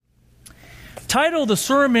Title of the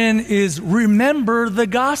sermon is Remember the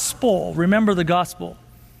Gospel. Remember the Gospel.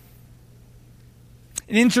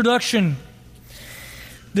 An introduction.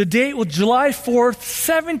 The date was July 4th,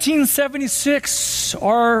 1776.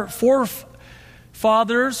 Our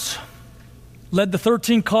forefathers led the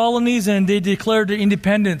 13 colonies and they declared their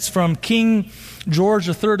independence from King George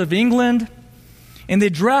III of England. And they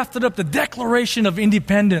drafted up the Declaration of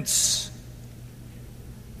Independence.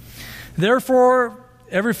 Therefore,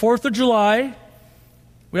 every 4th of July,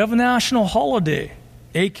 we have a national holiday,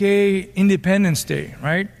 aka Independence Day,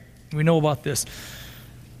 right? We know about this.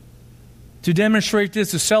 To demonstrate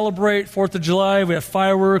this, to celebrate 4th of July, we have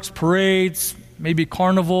fireworks, parades, maybe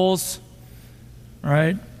carnivals,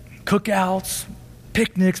 right? Cookouts,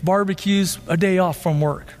 picnics, barbecues, a day off from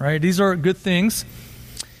work, right? These are good things.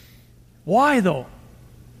 Why, though?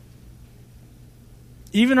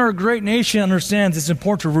 Even our great nation understands it's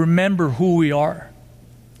important to remember who we are.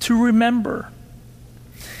 To remember.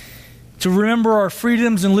 To remember our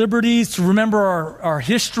freedoms and liberties, to remember our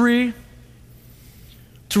history,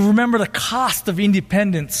 to remember the cost of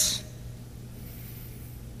independence,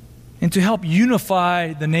 and to help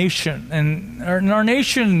unify the nation. And our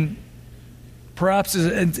nation, perhaps,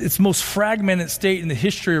 is its most fragmented state in the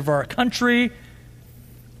history of our country.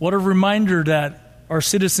 What a reminder that our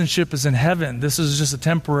citizenship is in heaven. This is just a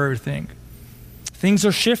temporary thing. Things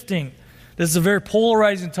are shifting. This is a very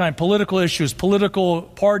polarizing time. Political issues, political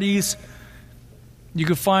parties. You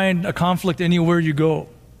could find a conflict anywhere you go.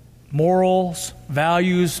 Morals,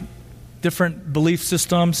 values, different belief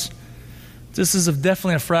systems. This is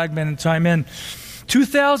definitely a fragmented time. And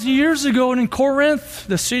 2,000 years ago in Corinth,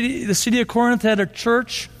 the city of Corinth had a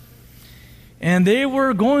church, and they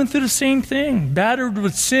were going through the same thing. Battered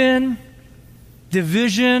with sin,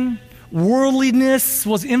 division, worldliness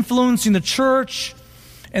was influencing the church,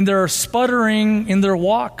 and they're sputtering in their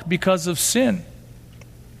walk because of sin.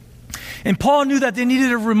 And Paul knew that they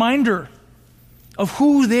needed a reminder of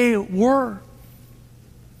who they were.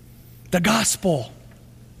 The gospel.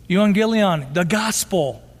 Evangelion, the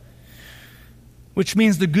gospel. Which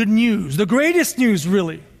means the good news. The greatest news,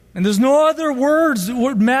 really. And there's no other words that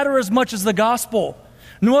would matter as much as the gospel.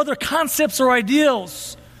 No other concepts or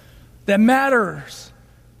ideals that matters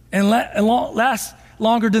and last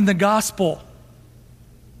longer than the gospel.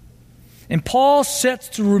 And Paul sets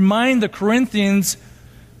to remind the Corinthians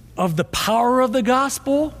of the power of the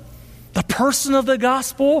gospel, the person of the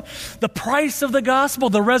gospel, the price of the gospel,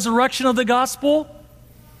 the resurrection of the gospel,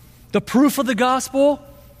 the proof of the gospel,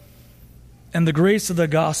 and the grace of the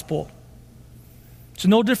gospel. It's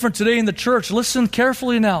no different today in the church. Listen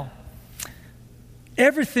carefully now.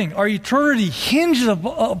 Everything, our eternity, hinges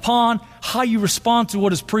upon how you respond to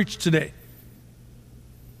what is preached today.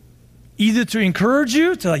 Either to encourage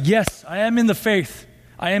you to yes, I am in the faith.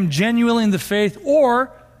 I am genuinely in the faith.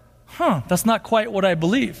 Or, that's not quite what I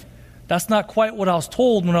believe. That's not quite what I was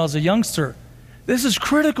told when I was a youngster. This is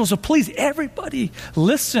critical, so please, everybody,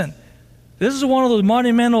 listen. This is one of those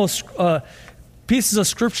monumental pieces of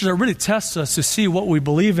Scripture that really tests us to see what we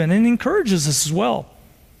believe in and encourages us as well.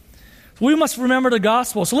 We must remember the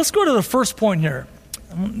gospel. So let's go to the first point here.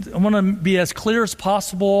 I want to be as clear as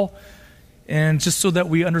possible, and just so that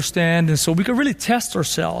we understand, and so we can really test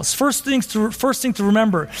ourselves. First thing to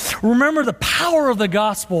remember the power of the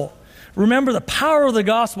gospel. Remember the power of the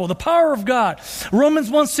gospel, the power of God. Romans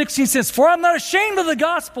 1:16 says, "For I'm not ashamed of the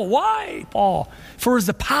gospel." Why, Paul? For it is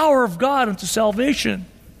the power of God unto salvation.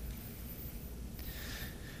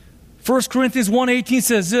 1 Corinthians 1:18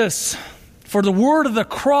 says this, "For the word of the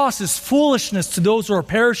cross is foolishness to those who are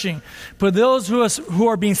perishing, but those who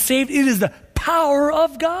are being saved, it is the power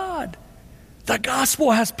of God." The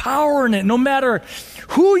gospel has power in it, no matter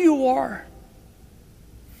who you are,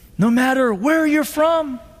 no matter where you're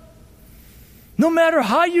from, no matter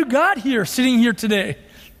how you got here, sitting here today,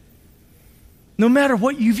 no matter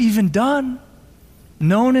what you've even done,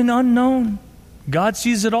 known and unknown. God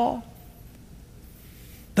sees it all.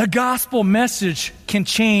 The gospel message can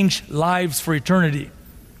change lives for eternity.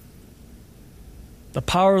 The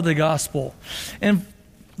power of the gospel. And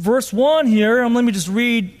verse 1 here, and let me just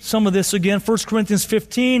read some of this again. 1 Corinthians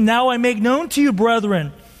 15, "Now I make known to you,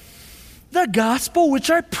 brethren, the gospel which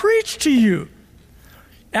I preached to you."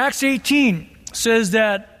 Acts 18 says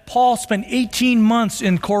that Paul spent 18 months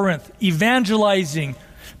in Corinth evangelizing.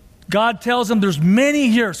 God tells him there's many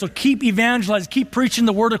here, so keep evangelizing, keep preaching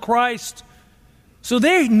the word of Christ. So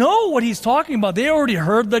they know what he's talking about. They already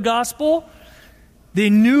heard the gospel. They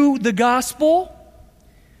knew the gospel.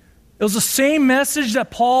 It was the same message that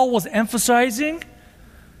Paul was emphasizing.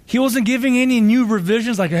 He wasn't giving any new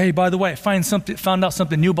revisions like, hey, by the way, I found out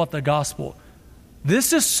something new about the gospel.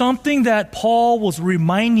 This is something that Paul was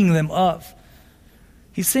reminding them of.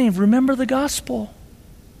 He's saying, remember the gospel.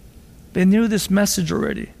 They knew this message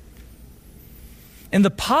already. And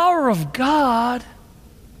the power of God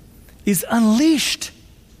is unleashed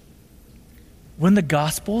when the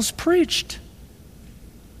gospel is preached.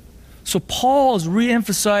 So Paul is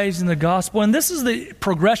re-emphasizing the gospel, and this is the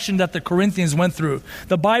progression that the Corinthians went through.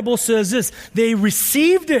 The Bible says this, they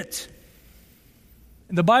received it.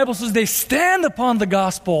 And the Bible says they stand upon the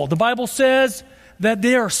gospel. The Bible says that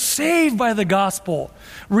they are saved by the gospel.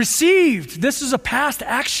 Received, this is a past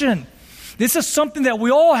action. This is something that we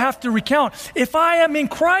all have to recount. If I am in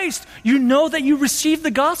Christ, you know that you received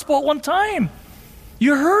the gospel at one time.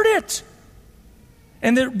 You heard it.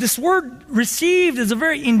 And this word received is a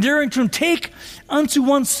very endearing term. Take unto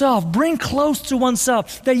oneself, bring close to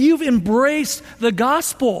oneself, that you've embraced the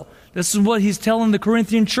gospel. This is what he's telling the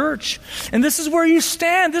Corinthian church. And this is where you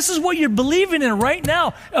stand. This is what you're believing in right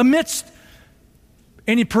now, amidst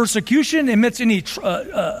any persecution, amidst any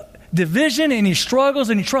division, any struggles,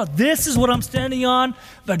 any trial. This is what I'm standing on,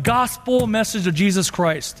 the gospel message of Jesus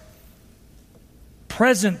Christ.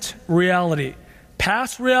 Present reality.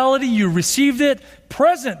 Past reality, you received it.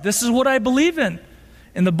 Present, this is what I believe in.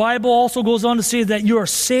 And the Bible also goes on to say that you are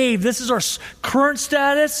saved. This is our current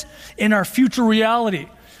status and our future reality.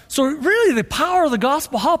 So really, the power of the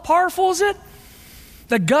gospel, how powerful is it?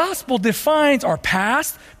 The gospel defines our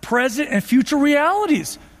past, present, and future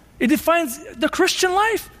realities. It defines the Christian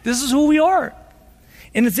life. This is who we are.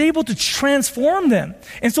 And it's able to transform them.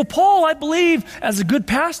 And so Paul, I believe, as a good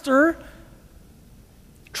pastor,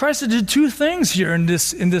 tries to do two things here in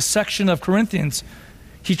this section of Corinthians.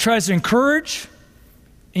 He tries to encourage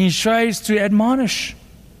and he tries to admonish.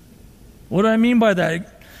 What do I mean by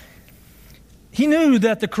that? He knew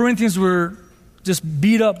that the Corinthians were just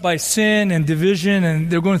beat up by sin and division, and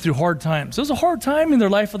they're going through hard times. It was a hard time in their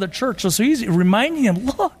life of the church. So he's reminding them,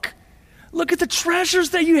 look at the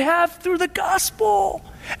treasures that you have through the gospel.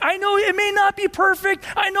 I know it may not be perfect.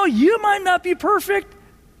 I know you might not be perfect.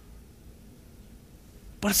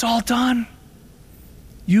 But it's all done.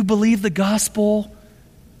 You believe the gospel,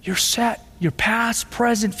 you're set. Your past,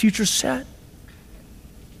 present, future set.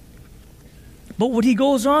 But what he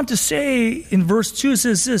goes on to say in verse 2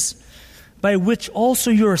 says this, by which also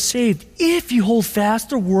you are saved, if you hold fast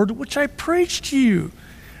the word which I preached to you.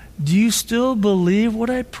 Do you still believe what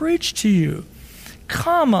I preached to you?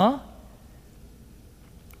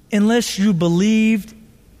 Unless you believed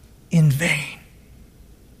in vain.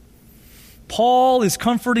 Paul is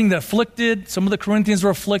comforting the afflicted. Some of the Corinthians were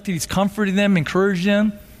afflicted. He's comforting them, encouraging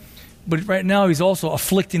them. But right now he's also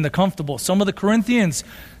afflicting the comfortable. Some of the Corinthians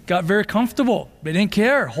got very comfortable. They didn't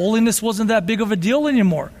care. Holiness wasn't that big of a deal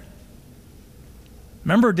anymore.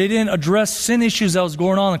 Remember, they didn't address sin issues that was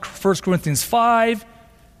going on in 1 Corinthians 5.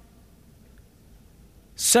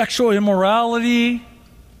 Sexual immorality,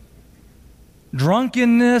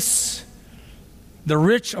 drunkenness, the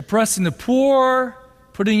rich oppressing the poor,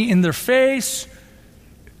 putting it in their face,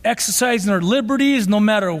 exercising their liberties, no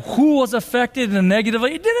matter who was affected in a negative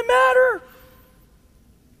way. It didn't matter.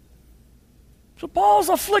 So Paul's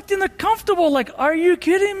afflicting the comfortable, like, are you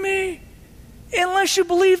kidding me? Unless you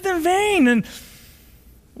believed in vain. And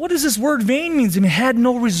what does this word vain mean? It had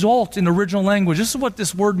no result in the original language. This is what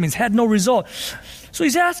this word means, had no result. So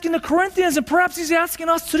he's asking the Corinthians, and perhaps he's asking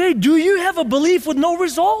us today, do you have a belief with no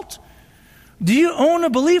result? Do you own a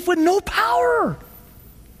belief with no power?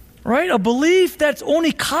 Right? A belief that's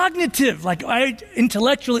only cognitive, like I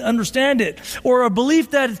intellectually understand it. Or a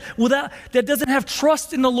belief that doesn't have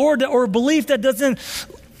trust in the Lord, or a belief that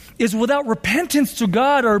is without repentance to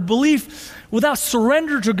God, or a belief without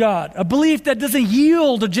surrender to God. A belief that doesn't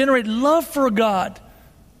yield or generate love for God.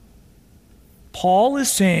 Paul is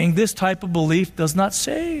saying this type of belief does not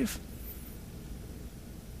save.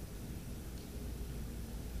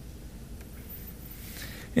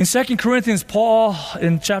 In 2 Corinthians, Paul,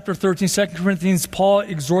 in chapter 13, 2 Corinthians, Paul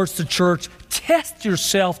exhorts the church, test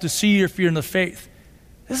yourself to see if you're in the faith.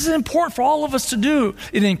 This is important for all of us to do.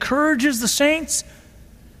 It encourages the saints,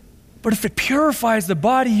 but if it purifies the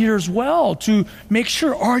body here as well, to make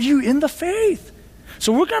sure, are you in the faith?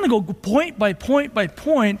 So we're going to go point by point by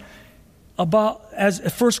point about, as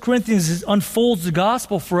 1 Corinthians unfolds the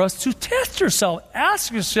gospel for us, to test yourself,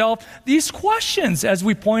 ask yourself these questions as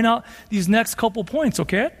we point out these next couple points,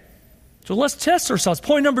 okay? So let's test ourselves.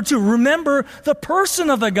 Point number 2, remember the person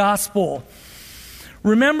of the gospel.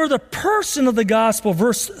 Remember the person of the gospel.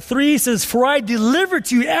 Verse 3 says, for I delivered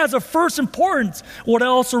to you as of first importance what I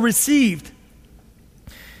also received.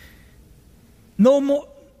 No more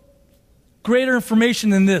greater information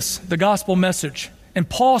than this, the gospel message. And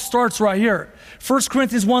Paul starts right here. 1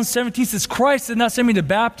 Corinthians 1:17 says, Christ did not send me to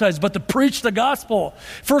baptize, but to preach the gospel.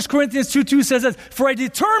 1 Corinthians 2:2 says that, for I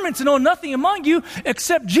determined to know nothing among you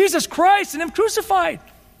except Jesus Christ and Him crucified.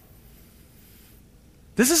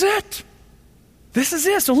 This is it. This is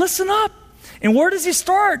it. So listen up. And where does he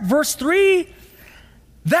start? Verse 3,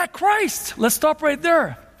 that Christ. Let's stop right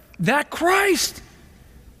there. That Christ.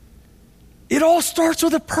 It all starts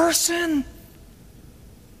with a person.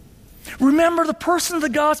 Remember the person of the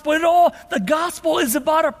gospel. The gospel is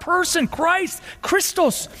about a person, Christ,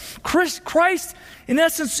 Christos. Christ, in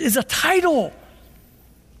essence, is a title.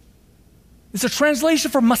 It's a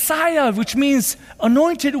translation for Messiah, which means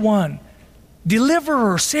anointed one,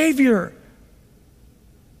 deliverer, savior.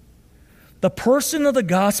 The person of the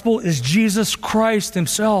gospel is Jesus Christ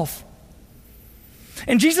himself.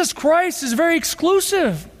 And Jesus Christ is very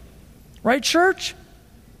exclusive. Right, church?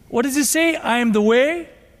 What does he say? I am the way,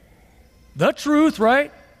 the truth,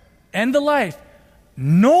 right? And the life.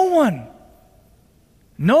 No one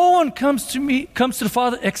comes to the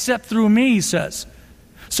Father except through me, he says.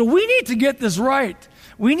 So we need to get this right.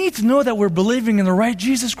 We need to know that we're believing in the right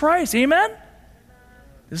Jesus Christ. Amen?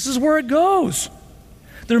 This is where it goes.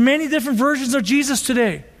 There are many different versions of Jesus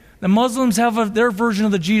today. The Muslims have their version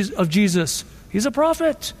of Jesus. He's a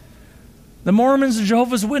prophet. The Mormons and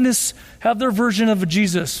Jehovah's Witnesses have their version of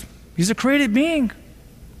Jesus. He's a created being.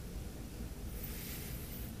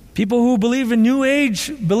 People who believe in New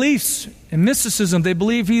Age beliefs and mysticism, they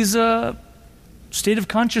believe he's a state of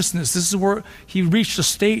consciousness. This is where he reached a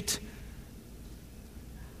state.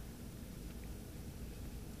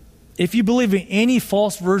 If you believe in any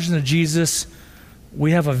false version of Jesus,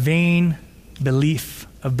 we have a vain belief,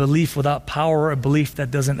 a belief without power, a belief that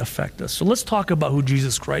doesn't affect us. So let's talk about who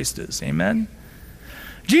Jesus Christ is. Amen?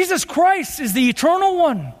 Jesus Christ is the eternal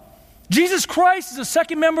one. Jesus Christ is the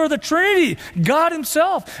second member of the Trinity, God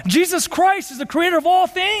himself. Jesus Christ is the creator of all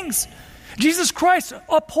things. Jesus Christ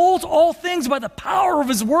upholds all things by the power of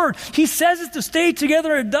his word. He says it to stay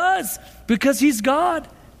together, it does, because he's God.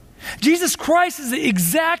 Jesus Christ is the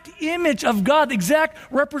exact image of God, the exact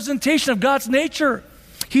representation of God's nature.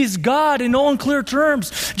 He's God in no unclear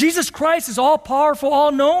terms. Jesus Christ is all-powerful,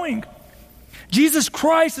 all-knowing. Jesus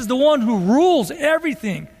Christ is the one who rules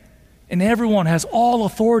everything, and everyone has all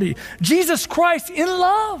authority. Jesus Christ, in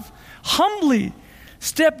love, humbly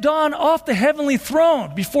stepped on off the heavenly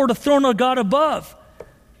throne before the throne of God above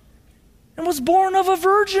and was born of a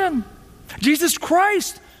virgin. Jesus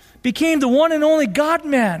Christ became the one and only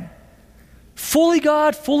God-man. Fully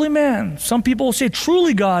God, fully man. Some people say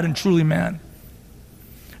truly God and truly man.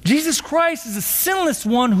 Jesus Christ is the sinless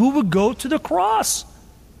one who would go to the cross.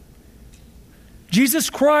 Jesus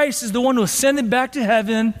Christ is the one who ascended back to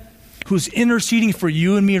heaven, who's interceding for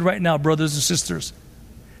you and me right now, brothers and sisters.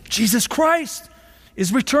 Jesus Christ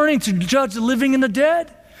is returning to judge the living and the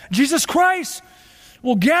dead. Jesus Christ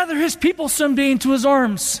will gather his people someday into his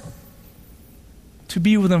arms to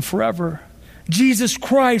be with him forever. Jesus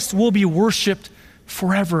Christ will be worshiped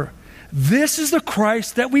forever. This is the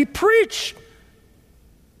Christ that we preach.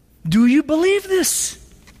 Do you believe this?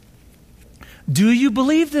 Do you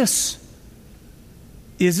believe this?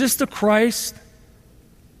 Is this the Christ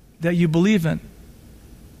that you believe in?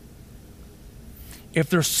 If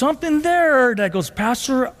there's something there that goes,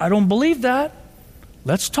 Pastor, I don't believe that,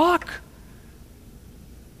 let's talk.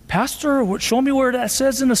 Pastor, show me where that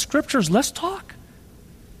says in the scriptures. Let's talk.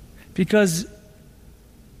 Because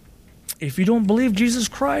if you don't believe Jesus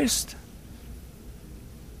Christ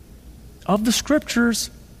of the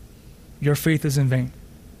scriptures, your faith is in vain.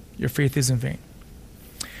 Your faith is in vain.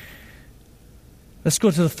 Let's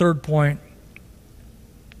go to the third point.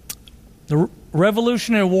 The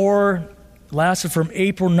Revolutionary War lasted from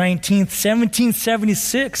April 19th,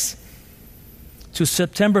 1776 to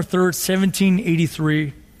September 3rd,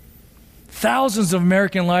 1783. Thousands of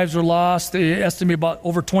American lives were lost. They estimate about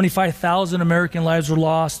over 25,000 American lives were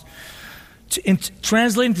lost.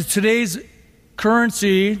 Translating to today's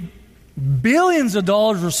currency, billions of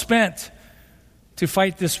dollars were spent to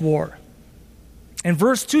fight this war. And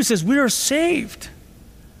verse 2 says, we are saved.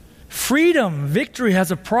 Freedom, victory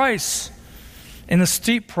has a price, and a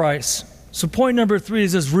steep price. So point number 3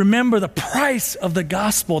 is this: remember the price of the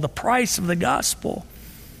gospel, the price of the gospel.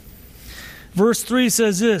 Verse 3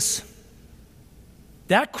 says this: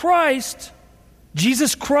 that Christ,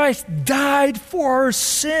 Jesus Christ, died for our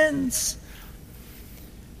sins.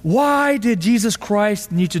 Why did Jesus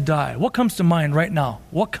Christ need to die? What comes to mind right now?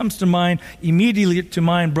 What comes to mind immediately to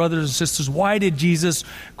mind, brothers and sisters? Why did Jesus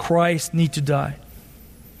Christ need to die?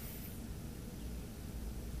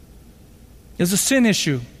 It's a sin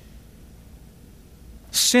issue.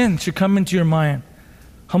 Sin should come into your mind.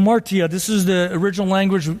 Hamartia, this is the original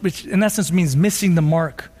language, which in essence means missing the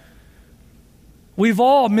mark. We've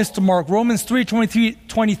all missed the mark. Romans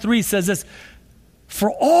 3:23 says this, for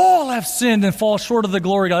all have sinned and fall short of the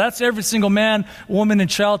glory of God. That's every single man, woman, and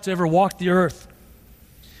child to ever walk the earth.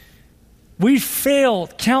 We've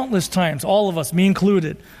failed countless times, all of us, me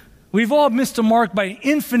included. We've all missed the mark by an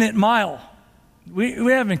infinite mile. We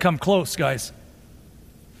haven't come close, guys.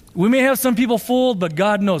 We may have some people fooled, but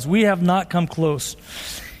God knows we have not come close.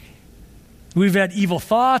 We've had evil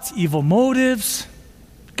thoughts, evil motives.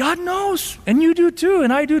 God knows, and you do too,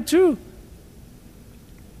 and I do too.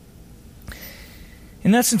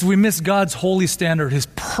 In essence, we miss God's holy standard, his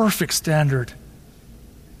perfect standard.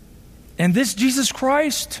 And this Jesus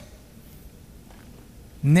Christ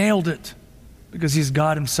nailed it because he's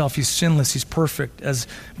God himself. He's sinless. He's perfect, as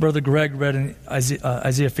Brother Greg read in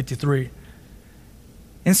Isaiah 53.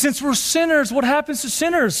 And since we're sinners, what happens to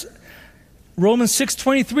sinners? Romans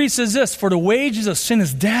 6:23 says this, for the wages of sin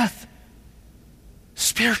is death.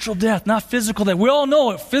 Spiritual death, not physical death. We all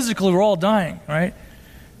know it. Physically, we're all dying, right?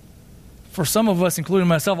 For some of us, including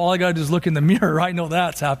myself, all I got to do is look in the mirror. I know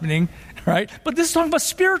that's happening, right? But this is talking about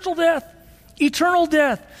spiritual death, eternal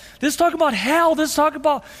death. This is talking about hell. This is talking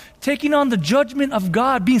about taking on the judgment of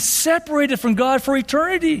God, being separated from God for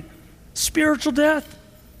eternity. Spiritual death.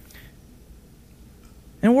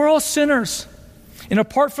 And we're all sinners. And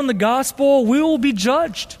apart from the gospel, we will be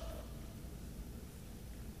judged.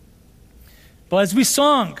 But as we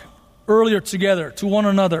sung earlier together to one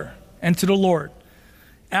another and to the Lord,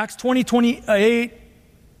 Acts 20:28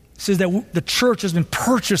 says that the church has been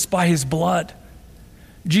purchased by his blood.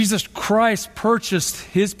 Jesus Christ purchased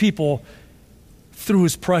his people through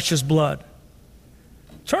his precious blood.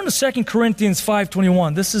 Turn to 2 Corinthians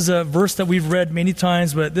 5:21. This is a verse that we've read many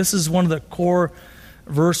times, but this is one of the core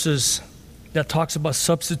verses that talks about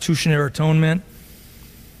substitutionary atonement.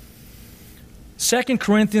 2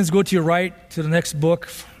 Corinthians, go to your right to the next book,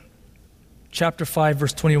 chapter 5,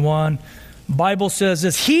 verse 21. Bible says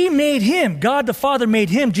this, he made him, God the Father made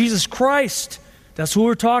him, Jesus Christ. That's who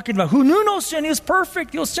we're talking about. Who knew no sin, he was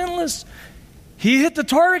perfect, he was sinless. He hit the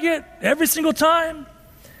target every single time.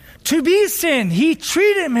 To be sin, he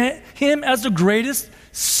treated him as the greatest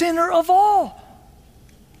sinner of all.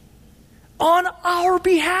 On our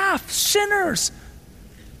behalf, sinners.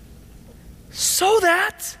 So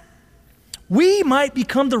that we might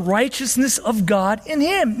become the righteousness of God in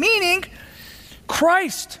him. Meaning,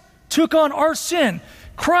 Christ took on our sin.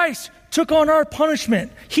 Christ took on our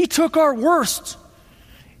punishment. He took our worst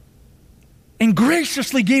and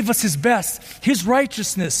graciously gave us his best, his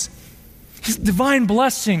righteousness, his divine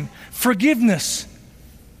blessing, forgiveness.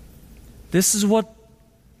 This is what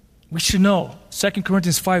we should know. 2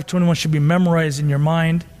 Corinthians 5:21 should be memorized in your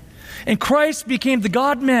mind. And Christ became the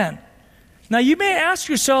God-man. Now you may ask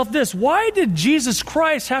yourself this, why did Jesus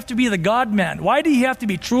Christ have to be the God-man? Why did he have to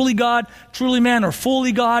be truly God, truly man, or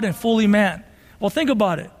fully God and fully man? Well, think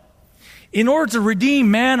about it. In order to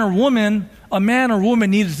redeem man or woman, a man or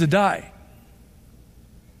woman needed to die.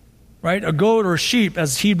 Right? A goat or a sheep,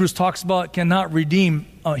 as Hebrews talks about, cannot redeem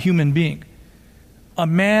a human being. A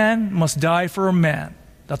man must die for a man.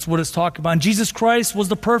 That's what it's talking about. And Jesus Christ was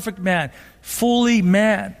the perfect man, fully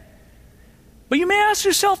man. But you may ask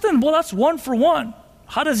yourself then, well, that's one for one.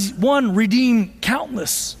 How does one redeem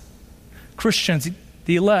countless Christians,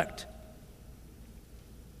 the elect?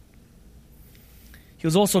 He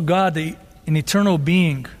was also God, an eternal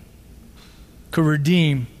being, could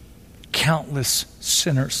redeem countless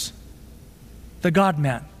sinners. The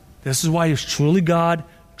God-man. This is why he was truly God,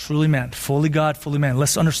 truly man. Fully God, fully man.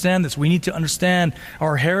 Let's understand this. We need to understand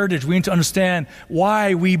our heritage. We need to understand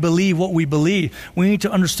why we believe what we believe. We need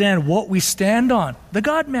to understand what we stand on. The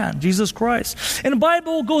God-man, Jesus Christ. And the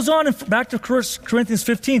Bible goes on, and back to 1 Corinthians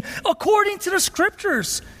 15, according to the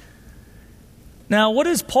Scriptures. Now, what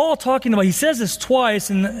is Paul talking about? He says this twice,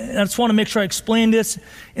 and I just want to make sure I explain this.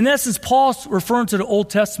 In essence, Paul's referring to the Old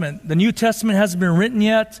Testament. The New Testament hasn't been written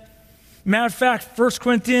yet. Matter of fact, 1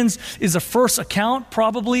 Corinthians is the first account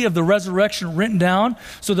probably of the resurrection written down.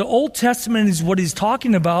 So the Old Testament is what he's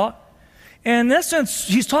talking about. And in essence,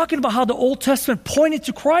 he's talking about how the Old Testament pointed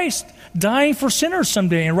to Christ dying for sinners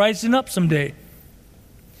someday and rising up someday.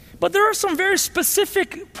 But there are some very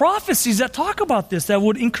specific prophecies that talk about this that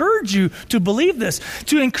would encourage you to believe this,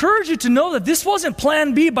 to encourage you to know that this wasn't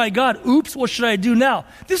plan B by God. Oops, what should I do now?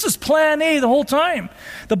 This is plan A the whole time.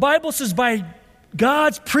 The Bible says by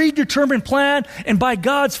God's predetermined plan and by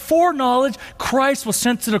God's foreknowledge, Christ was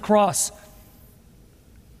sent to the cross.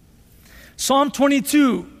 Psalm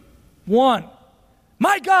 22:1.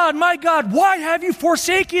 My God, why have you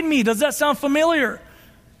forsaken me? Does that sound familiar?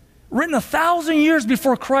 written 1,000 years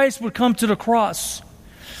before Christ would come to the cross.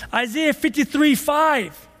 Isaiah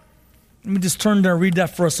 53:5. Let me just turn there and read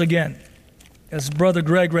that for us again. As Brother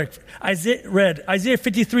Greg read. Isaiah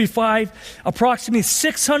 53:5, approximately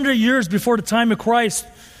 600 years before the time of Christ.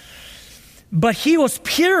 But he was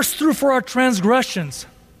pierced through for our transgressions.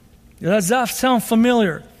 Does that sound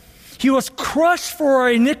familiar? He was crushed for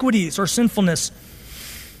our iniquities, our sinfulness.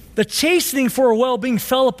 The chastening for our well-being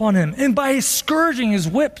fell upon him. And by his scourging, his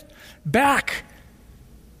whipped back,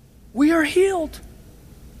 we are healed.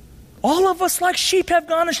 All of us like sheep have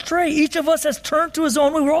gone astray. Each of us has turned to his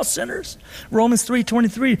own way. We're all sinners. Romans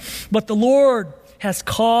 3:23. But the Lord has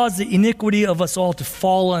caused the iniquity of us all to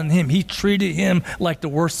fall on him. He treated him like the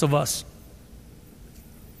worst of us.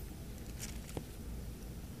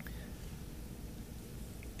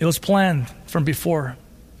 It was planned from before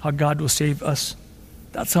how God will save us.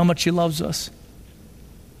 That's how much he loves us.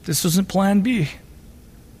 This wasn't plan B.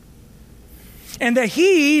 And that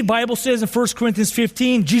he, Bible says in 1 Corinthians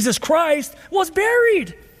 15, Jesus Christ was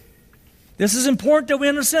buried. This is important that we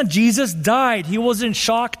understand. Jesus died. He wasn't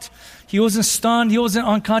shocked. He wasn't stunned. He wasn't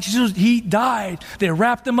unconscious. He died. They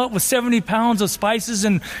wrapped him up with 70 pounds of spices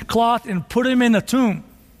and cloth and put him in a tomb.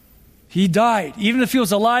 He died. Even if he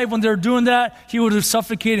was alive when they were doing that, he would have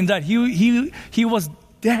suffocated and died. He was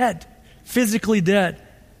dead, physically dead.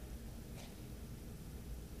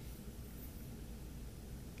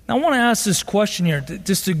 Now, I want to ask this question here,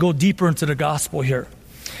 just to go deeper into the gospel here.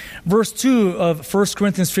 Verse 2 of 1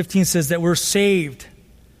 Corinthians 15 says that we're saved.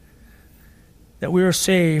 That we are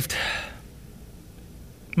saved.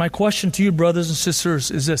 My question to you, brothers and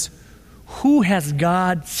sisters, is this. Who has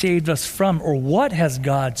God saved us from, or what has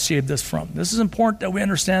God saved us from? This is important that we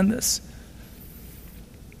understand this.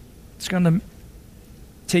 It's going to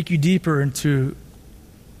take you deeper into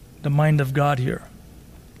the mind of God here.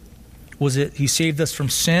 Was it he saved us from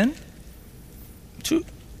sin? To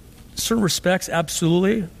certain respects,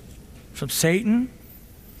 absolutely. From Satan?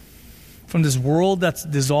 From this world that's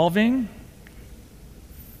dissolving?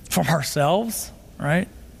 From ourselves, right?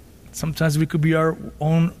 Sometimes we could be our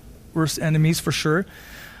own worst enemies for sure.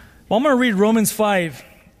 Well, I'm going to read Romans 5,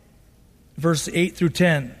 verse 8 through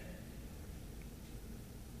 10.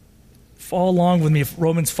 Follow along with me,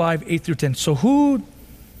 Romans 5, 8 through 10. So who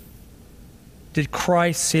did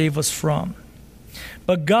Christ save us from?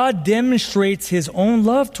 But God demonstrates his own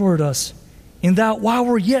love toward us in that while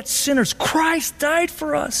we're yet sinners, Christ died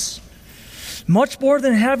for us. Much more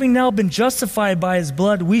than having now been justified by his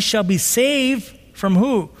blood, we shall be saved from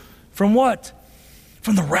who? From what?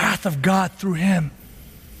 From the wrath of God through him.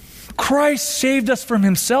 Christ saved us from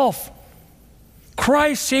himself.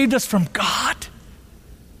 Christ saved us from God.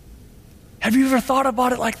 Have you ever thought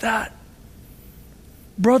about it like that?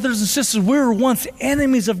 Brothers and sisters, we were once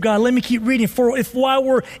enemies of God. Let me keep reading. For if while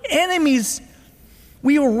we're enemies,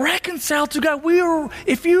 we were reconciled to God.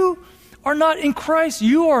 If you are not in Christ,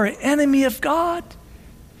 you are an enemy of God.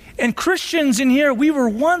 And Christians in here, we were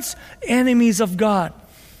once enemies of God.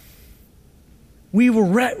 We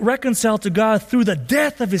were reconciled to God through the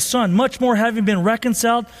death of his Son. Much more, having been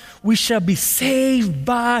reconciled, we shall be saved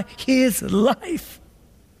by his life.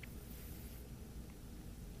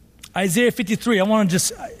 Isaiah 53, I want to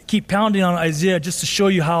just keep pounding on Isaiah just to show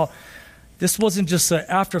you how this wasn't just an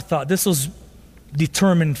afterthought. This was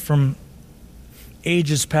determined from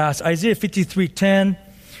ages past. Isaiah 53:10.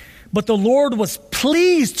 But the Lord was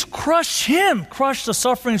pleased to crush the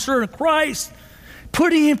suffering servant Christ,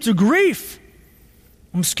 putting him to grief.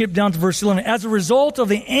 I'm going to skip down to verse 11. As a result of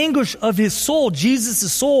the anguish of his soul,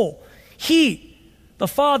 Jesus' soul, he, the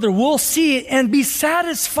Father, will see it and be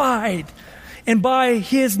satisfied. And by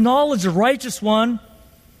his knowledge, the righteous one,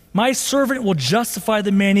 my servant will justify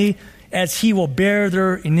the many as he will bear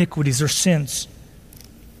their iniquities, their sins.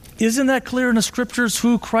 Isn't that clear in the scriptures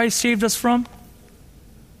who Christ saved us from?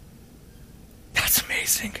 That's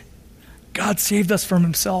amazing. God saved us from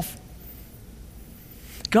himself.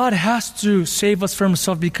 God has to save us from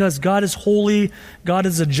himself because God is holy. God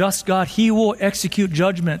is a just God. He will execute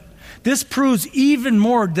judgment. This proves even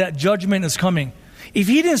more that judgment is coming. If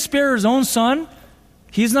he didn't spare his own son,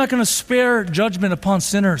 he's not going to spare judgment upon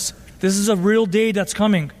sinners. This is a real day that's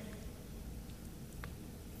coming.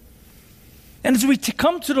 And as we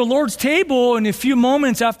come to the Lord's table in a few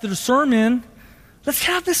moments after the sermon, let's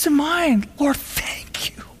have this in mind. Lord,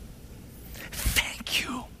 thank you. Thank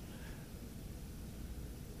you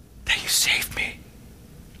that you saved me.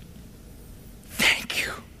 Thank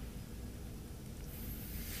you.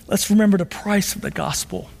 Let's remember the price of the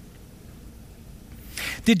gospel.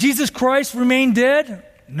 Did Jesus Christ remain dead?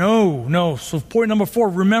 No. So point number 4,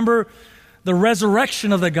 remember The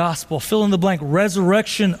resurrection of the gospel. Fill in the blank.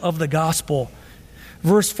 Resurrection of the gospel.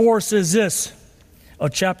 Verse 4 says this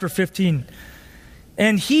of chapter 15.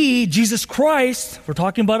 And he, Jesus Christ, we're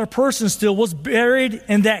talking about a person still, was buried,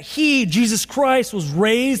 and that he, Jesus Christ, was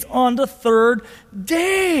raised on the third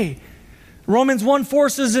day. Romans 1:4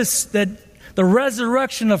 says this, that the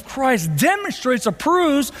resurrection of Christ demonstrates or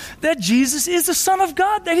proves that Jesus is the Son of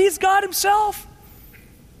God, that he's God himself.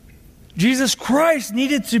 Jesus Christ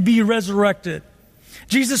needed to be resurrected.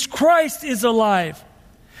 Jesus Christ is alive.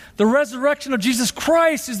 The resurrection of Jesus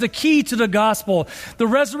Christ is the key to the gospel. The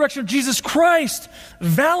resurrection of Jesus Christ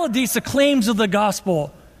validates the claims of the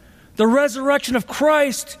gospel. The resurrection of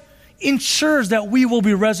Christ ensures that we will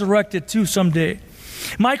be resurrected too someday.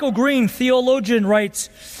 Michael Green, theologian, writes,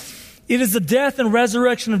 "It is the death and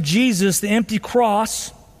resurrection of Jesus, the empty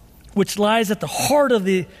cross, which lies at the heart of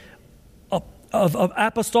the of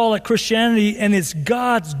apostolic Christianity, and is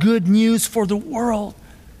God's good news for the world."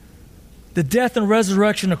 The death and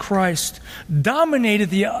resurrection of Christ dominated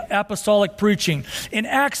the apostolic preaching. In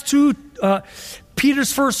Acts 2,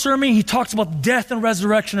 Peter's first sermon, he talks about the death and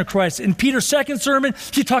resurrection of Christ. In Peter's second sermon,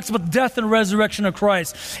 he talks about the death and resurrection of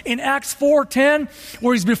Christ. In Acts 4:10,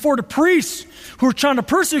 where he's before the priests who are trying to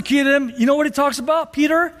persecute him, you know what he talks about,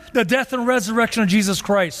 Peter? The death and resurrection of Jesus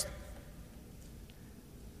Christ.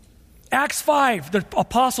 Acts 5, the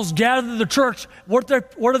apostles gathered the church. What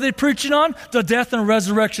are they preaching on? The death and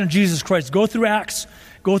resurrection of Jesus Christ. Go through Acts.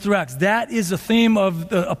 Go through Acts. That is the theme of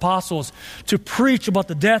the apostles, to preach about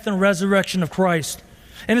the death and resurrection of Christ.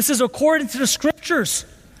 And it says, according to the scriptures,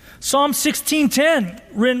 Psalm 16:10,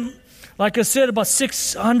 written, like I said, about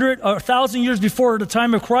 600 or 1,000 years before the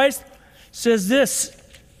time of Christ, says this.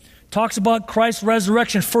 Talks about Christ's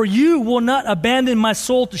resurrection. For you will not abandon my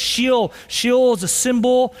soul to Sheol. Sheol is a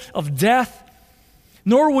symbol of death.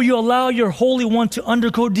 Nor will you allow your Holy One to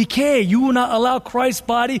undergo decay. You will not allow Christ's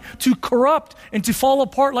body to corrupt and to fall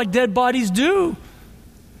apart like dead bodies do.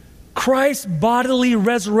 Christ bodily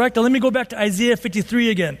resurrected. Let me go back to Isaiah 53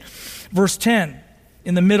 again. Verse 10,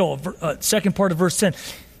 in the middle, second part of verse 10.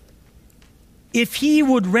 If he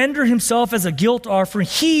would render himself as a guilt offering,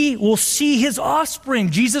 he will see his offspring.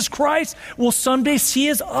 Jesus Christ will someday see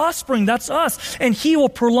his offspring. That's us. And he will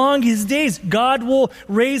prolong his days. God will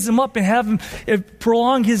raise him up and have him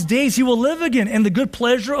prolong his days. He will live again. And the good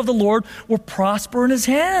pleasure of the Lord will prosper in his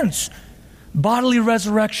hands. Bodily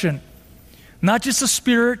resurrection. Not just a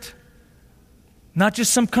spirit, not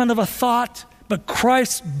just some kind of a thought, but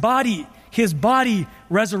Christ's body, his body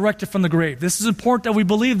resurrected from the grave. This is important that we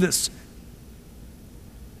believe this.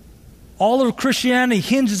 All of Christianity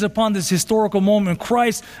hinges upon this historical moment.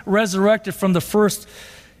 Christ resurrected from the first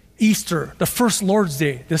Easter, the first Lord's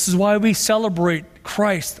Day. This is why we celebrate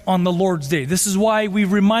Christ on the Lord's Day. This is why we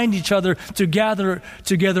remind each other to gather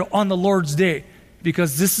together on the Lord's Day.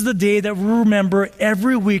 Because this is the day that we remember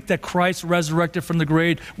every week that Christ resurrected from the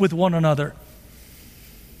grave with one another.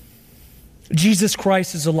 Jesus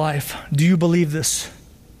Christ is alive. Do you believe this?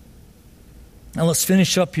 Now let's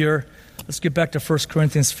finish up here. Let's get back to 1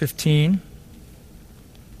 Corinthians 15.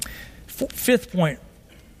 Fifth point.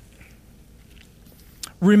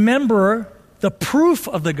 Remember the proof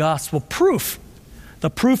of the gospel. Proof.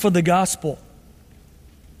 The proof of the gospel.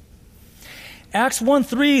 Acts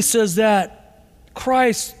 1:3 says that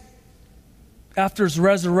Christ, after his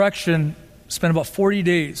resurrection, spent about 40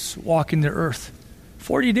 days walking the earth.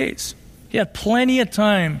 40 days. He had plenty of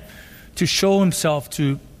time to show himself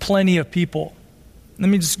to plenty of people. Let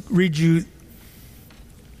me just read you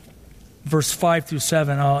verse 5 through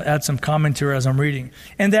 7. I'll add some commentary as I'm reading.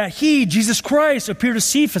 And that he, Jesus Christ, appeared to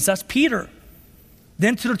Cephas, that's Peter.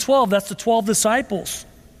 Then to the 12, that's the 12 disciples.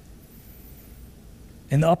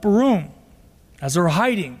 In the upper room, as they're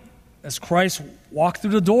hiding, as Christ walked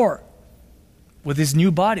through the door with his new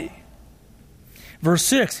body. Verse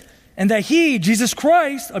 6, and that he, Jesus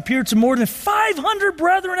Christ, appeared to more than 500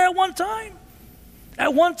 brethren at one time.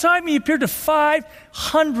 At one time, he appeared to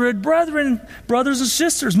 500 brethren, brothers and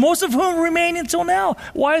sisters, most of whom remain until now.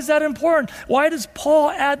 Why is that important? Why does Paul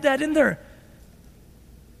add that in there?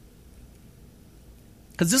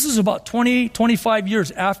 Because this is about 20, 25 years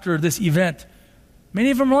after this event. Many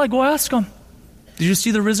of them are like, go ask them. Did you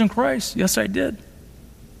see the risen Christ? Yes, I did.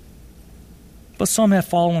 But some have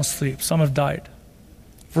fallen asleep. Some have died.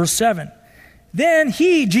 Verse 7. Then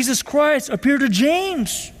he, Jesus Christ, appeared to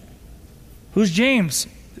James. Who's James?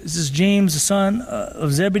 Is this James, the son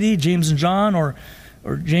of Zebedee, James and John, or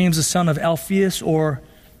James, the son of Alphaeus, or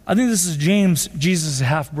I think this is James, Jesus'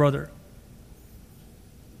 half-brother.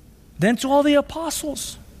 Then to all the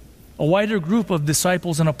apostles, a wider group of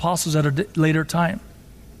disciples and apostles at a later time.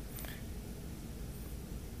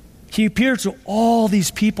 He appeared to all these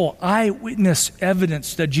people, eyewitness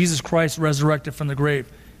evidence that Jesus Christ resurrected from the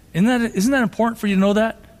grave. Isn't that important for you to know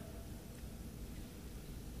that?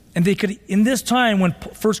 And they could, in this time when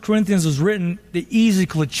 1 Corinthians was written, they easily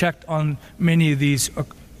could have checked on many of these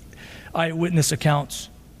eyewitness accounts.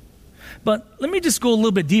 But let me just go a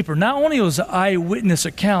little bit deeper. Not only was an eyewitness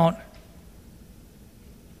account,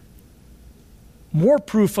 more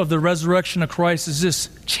proof of the resurrection of Christ is this: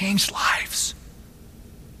 changed lives.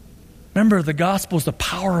 Remember, the gospel is the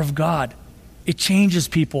power of God. It changes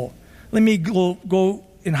people. Let me go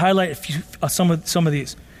and highlight some of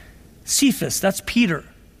these. Cephas, that's Peter.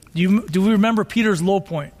 Do we remember Peter's low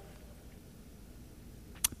point?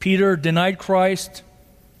 Peter denied Christ.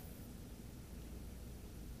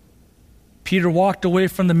 Peter walked away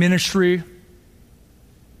from the ministry.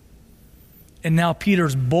 And now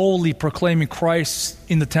Peter's boldly proclaiming Christ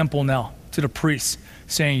in the temple now to the priests,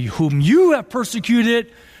 saying, whom you have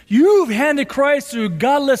persecuted, you've handed Christ to a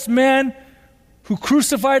godless man who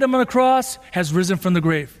crucified him on the cross, has risen from the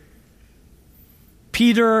grave.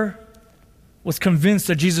 Peter was convinced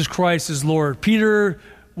that Jesus Christ is Lord. Peter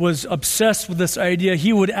was obsessed with this idea.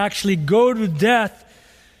 He would actually go to death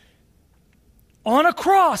on a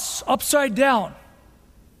cross, upside down.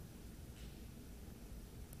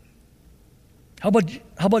 How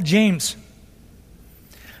about James?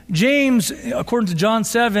 James, according to John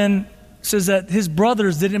 7, says that his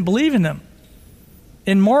brothers didn't believe in him.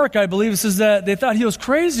 In Mark, I believe, it says that they thought he was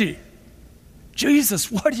crazy.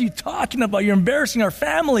 Jesus, what are you talking about? You're embarrassing our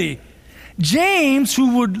family. James,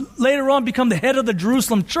 who would later on become the head of the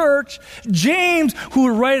Jerusalem church, James, who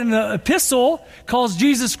would write an epistle, calls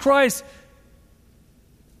Jesus Christ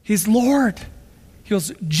his Lord. He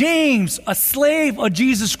goes, James, a slave of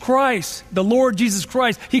Jesus Christ, the Lord Jesus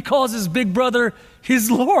Christ. He calls his big brother his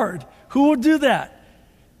Lord. Who would do that?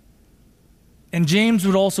 And James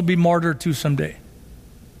would also be martyred too someday.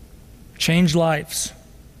 Change lives.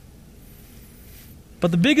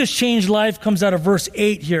 But the biggest changed life comes out of verse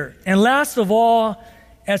 8 here. And last of all,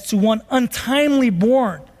 as to one untimely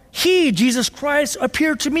born, he, Jesus Christ,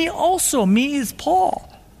 appeared to me also. Me is Paul.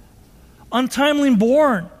 Untimely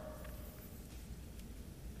born.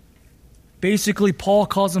 Basically, Paul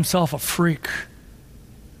calls himself a freak.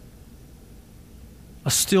 A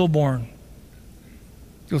stillborn.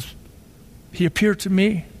 He goes, he appeared to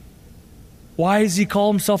me. Why does he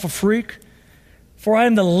call himself a freak? For I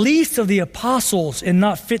am the least of the apostles and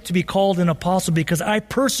not fit to be called an apostle because I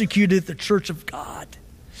persecuted the church of God.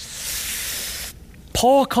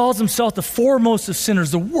 Paul calls himself the foremost of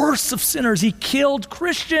sinners, the worst of sinners. He killed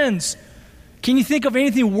Christians. Can you think of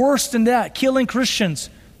anything worse than that? Killing Christians.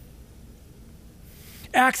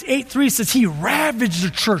 Acts 8:3 says he ravaged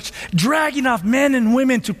the church, dragging off men and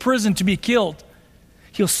women to prison to be killed.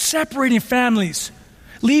 He was separating families,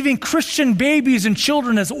 leaving Christian babies and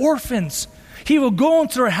children as orphans. He will go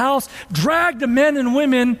into their house, drag the men and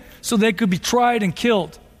women so they could be tried and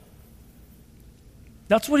killed.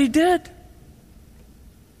 That's what he did.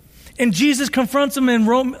 And Jesus confronts him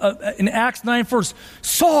in Acts 9:1.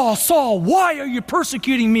 Saul, Saul, why are you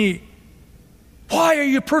persecuting me? Why are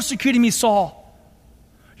you persecuting me, Saul?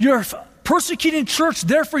 You're persecuting church,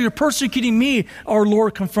 therefore you're persecuting me, our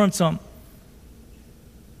Lord confronts him.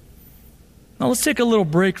 Now let's take a little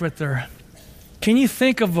break right there. Can you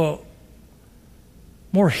think of a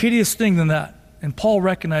more hideous thing than that? And Paul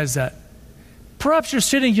recognized that. Perhaps you're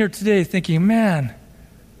sitting here today thinking, man,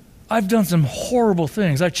 I've done some horrible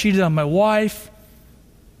things. I cheated on my wife.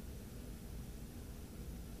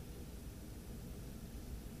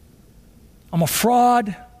 I'm a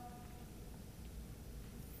fraud.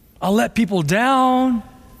 I let people down.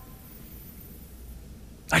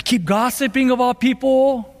 I keep gossiping about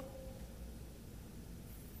people.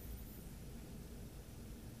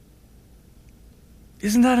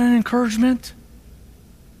 Isn't that an encouragement?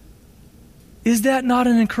 Is that not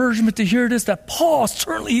an encouragement to hear this? That Paul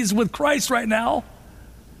certainly is with Christ right now.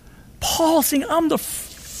 Paul saying, I'm the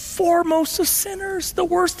foremost of sinners, the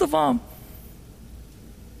worst of them.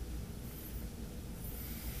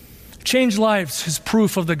 Changed lives is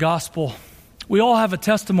proof of the gospel. We all have a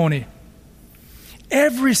testimony.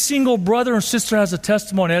 Every single brother and sister has a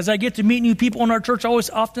testimony. As I get to meet new people in our church, I always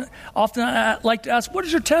often like to ask, what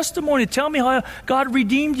is your testimony? Tell me how God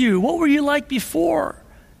redeemed you. What were you like before?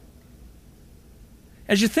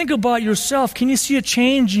 As you think about yourself, can you see a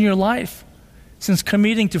change in your life since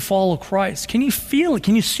committing to follow Christ? Can you feel it?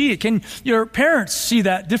 Can you see it? Can your parents see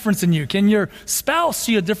that difference in you? Can your spouse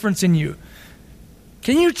see a difference in you?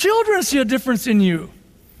 Can your children see a difference in you?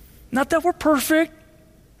 Not that we're perfect,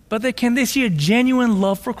 but can they see a genuine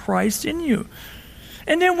love for Christ in you?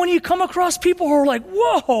 And then when you come across people who are like,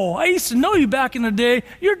 whoa, I used to know you back in the day,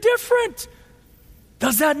 you're different.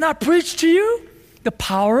 Does that not preach to you? The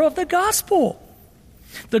power of the gospel.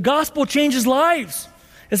 The gospel changes lives.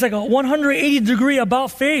 It's like a 180-degree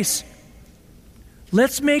about face.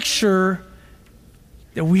 Let's make sure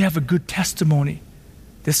that we have a good testimony.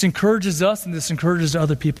 This encourages us and this encourages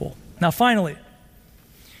other people. Now, finally,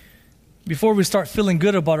 before we start feeling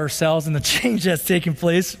good about ourselves and the change that's taking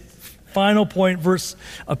place, final point,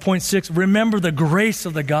 point 6, remember the grace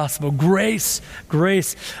of the gospel. Grace.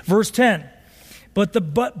 Verse 10.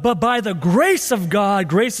 But by the grace of God,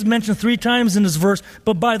 grace is mentioned 3 times in this verse,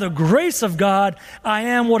 but by the grace of God, I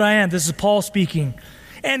am what I am. This is Paul speaking.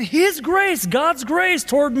 And his grace, God's grace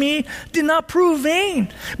toward me, did not prove vain,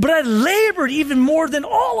 but I labored even more than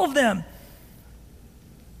all of them.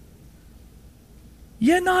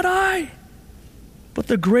 Yet not I, but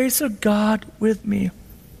the grace of God with me.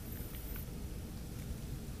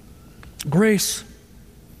 Grace,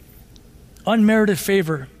 unmerited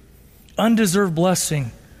favor, undeserved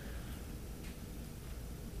blessing.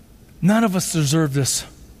 None of us deserve this.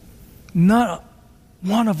 Not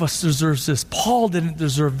one of us deserves this. Paul didn't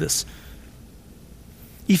deserve this.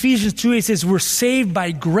 Ephesians 2:8 says we're saved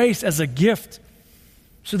by grace as a gift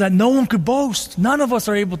so that no one could boast. None of us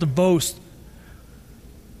are able to boast.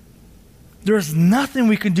 There's nothing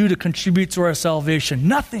we can do to contribute to our salvation.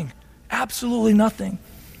 Nothing. Absolutely nothing.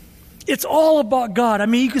 It's all about God. I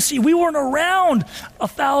mean, you can see we weren't around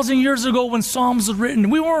 1,000 years ago when Psalms was written.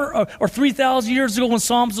 We weren't, or 3,000 years ago when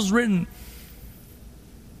Psalms was written.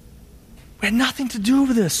 We had nothing to do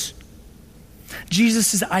with this. Jesus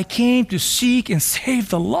says, I came to seek and save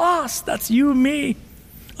the lost. That's you and me.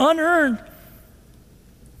 Unearned.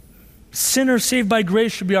 Sinner saved by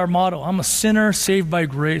grace should be our motto. I'm a sinner saved by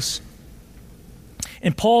grace.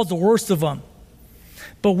 And Paul's the worst of them.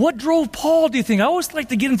 But what drove Paul, do you think? I always like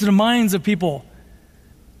to get into the minds of people.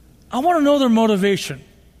 I want to know their motivation,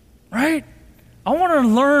 right? I want to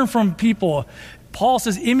learn from people. Paul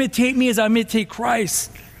says, imitate me as I imitate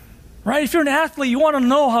Christ, right? If you're an athlete, you want to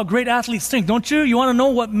know how great athletes think, don't you? You want to know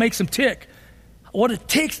what makes them tick, what it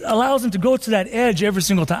takes, allows them to go to that edge every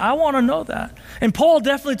single time. I want to know that. And Paul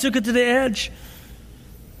definitely took it to the edge.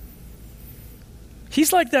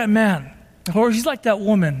 He's like that man, or he's like that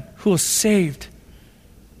woman who was saved,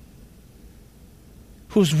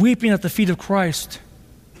 who was weeping at the feet of Christ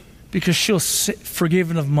because she was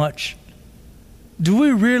forgiven of much. Do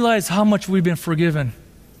we realize how much we've been forgiven?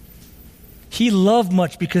 He loved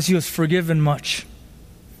much because he was forgiven much.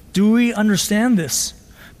 Do we understand this?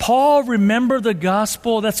 Paul remembered the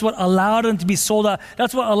gospel. That's what allowed him to be sold out.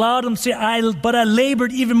 That's what allowed him to say, but I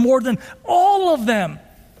labored even more than all of them.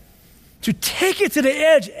 To take it to the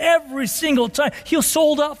edge every single time. He was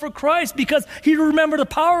sold out for Christ because he remembered the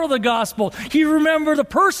power of the gospel. He remembered the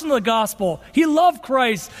person of the gospel. He loved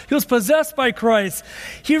Christ. He was possessed by Christ.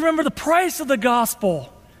 He remembered the price of the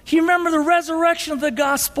gospel. He remembered the resurrection of the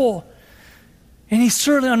gospel. And he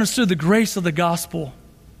certainly understood the grace of the gospel.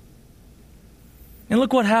 And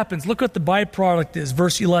look what happens. Look what the byproduct is.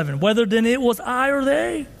 Verse 11. Whether then it was I or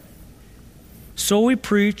they, so we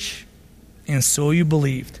preach, and so you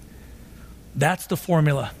believed. That's the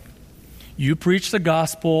formula. You preach the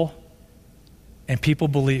gospel and people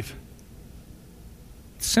believe.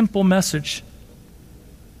 Simple message.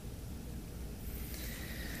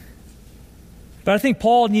 But I think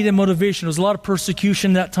Paul needed motivation. There was a lot of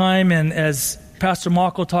persecution that time, and as Pastor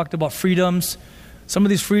Mako talked about freedoms, some of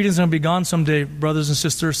these freedoms are going to be gone someday, brothers and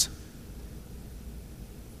sisters.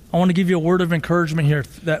 I want to give you a word of encouragement here,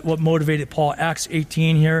 that what motivated Paul. Acts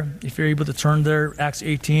 18 here, if you're able to turn there, Acts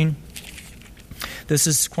 18.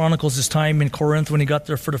 This chronicles his time in Corinth when he got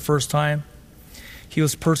there for the first time. He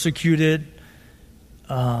was persecuted.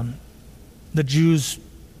 The Jews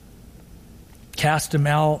cast him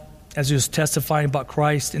out as he was testifying about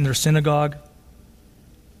Christ in their synagogue.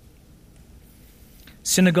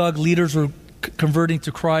 Synagogue leaders were converting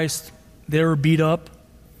to Christ. They were beat up.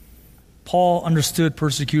 Paul understood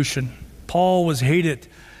persecution. Paul was hated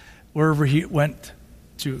wherever he went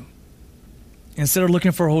to. Instead of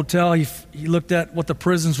looking for a hotel, he looked at what the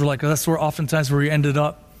prisons were like. That's where oftentimes where he ended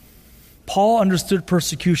up. Paul understood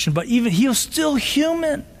persecution, but even he was still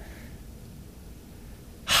human.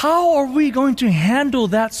 How are we going to handle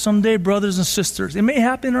that someday, brothers and sisters? It may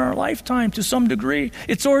happen in our lifetime to some degree.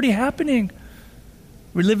 It's already happening.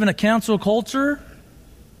 We live in a cancel culture.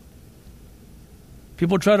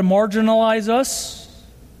 People try to marginalize us.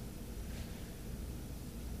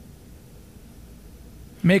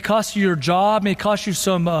 It may cost you your job, it may cost you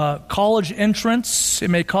some college entrance, it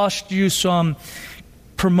may cost you some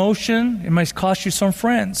promotion. It might cost you some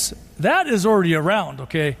friends. That is already around,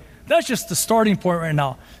 okay? That's just the starting point right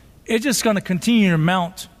now. It's just going to continue to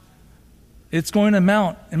mount. It's going to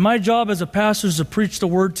mount. And my job as a pastor is to preach the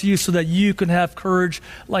word to you so that you can have courage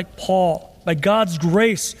like Paul. By God's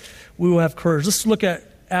grace, we will have courage. Let's look at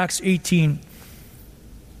Acts 18,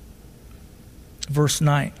 verse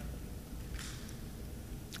 9.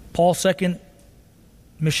 Paul's second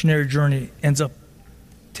missionary journey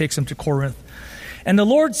takes him to Corinth. And the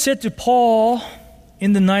Lord said to Paul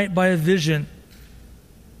in the night by a vision,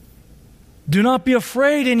 do not be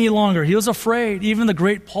afraid any longer. He was afraid. Even the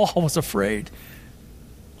great Paul was afraid,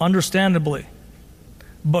 understandably.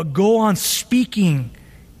 But go on speaking.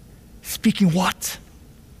 Speaking what?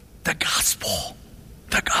 The gospel.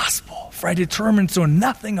 The gospel. For I determined to know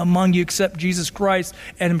nothing among you except Jesus Christ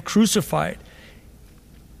and Him crucified.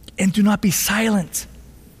 And do not be silent.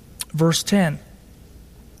 Verse 10.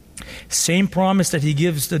 Same promise that He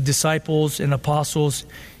gives the disciples and apostles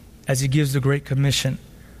as He gives the Great Commission.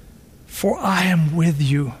 For I am with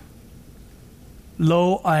you.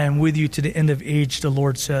 Lo, I am with you to the end of age, the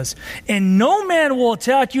Lord says. And no man will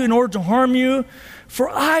attack you in order to harm you, for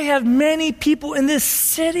I have many people in this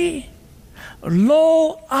city.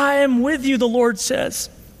 Lo, I am with you, the Lord says.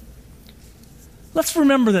 Let's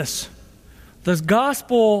remember this. The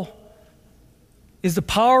gospel is the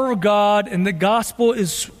power of God, and the gospel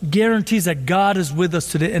guarantees that God is with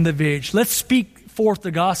us to the end of age. Let's speak forth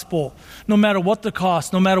the gospel, no matter what the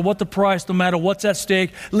cost, no matter what the price, no matter what's at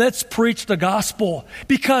stake. Let's preach the gospel.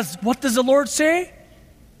 Because what does the Lord say?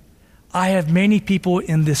 I have many people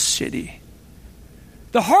in this city.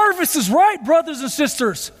 The harvest is ripe, brothers and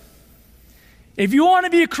sisters. If you want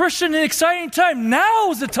to be a Christian in an exciting time,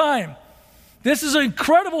 now is the time. This is an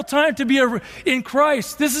incredible time to be in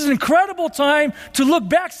Christ. This is an incredible time to look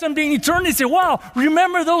back someday in eternity and say, wow,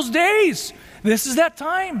 remember those days. This is that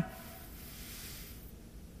time.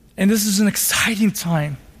 And this is an exciting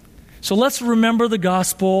time. So let's remember the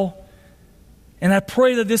gospel. And I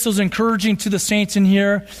pray that this was encouraging to the saints in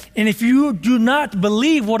here. And if you do not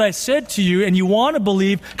believe what I said to you and you want to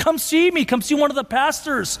believe, come see me. Come see one of the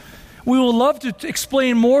pastors. We will love to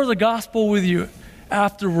explain more of the gospel with you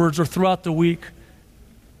afterwards or throughout the week.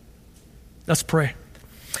 Let's pray.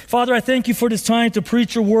 Father, I thank you for this time to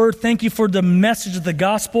preach your word. Thank you for the message of the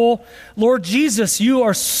gospel. Lord Jesus, you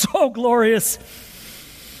are so glorious.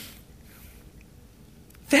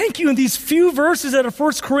 Thank you in these few verses out of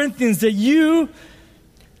 1 Corinthians that you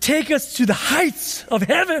take us to the heights of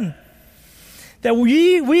heaven. That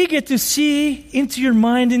we get to see into your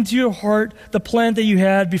mind, into your heart, the plan that you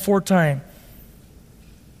had before time.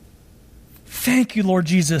 Thank you, Lord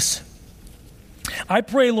Jesus. I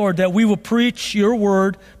pray, Lord, that we will preach your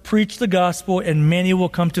word, preach the gospel, and many will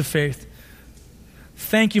come to faith.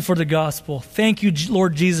 Thank you for the gospel. Thank you,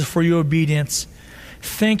 Lord Jesus, for your obedience.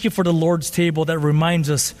 Thank you for the Lord's table that reminds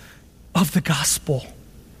us of the gospel.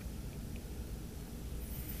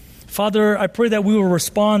 Father, I pray that we will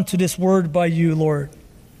respond to this word by you, Lord.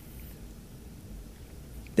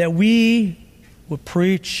 That we will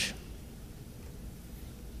preach.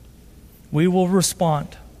 We will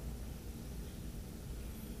respond.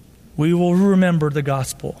 We will remember the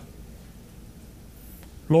gospel.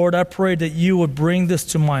 Lord, I pray that you would bring this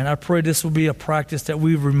to mind. I pray this will be a practice that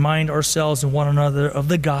we remind ourselves and one another of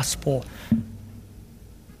the gospel.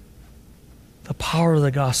 The power of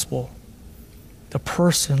the gospel. The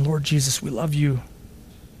person, Lord Jesus, we love you.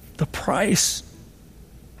 The price.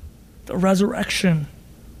 The resurrection.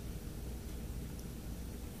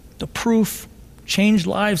 The proof. Changed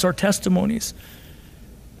lives, our testimonies.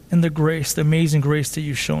 And the grace, the amazing grace that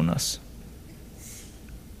you've shown us.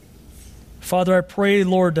 Father, I pray,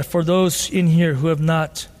 Lord, that for those in here who have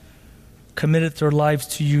not committed their lives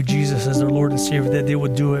to you, Jesus, as their Lord and Savior, that they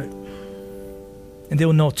would do it. And they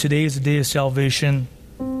will know today is the day of salvation.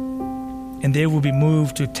 And they will be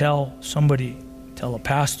moved to tell somebody, tell a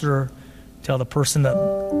pastor, tell the person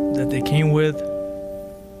that they came with.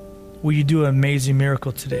 Will you do an amazing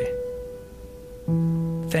miracle today?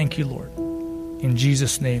 Thank you, Lord. In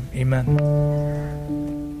Jesus' name, amen.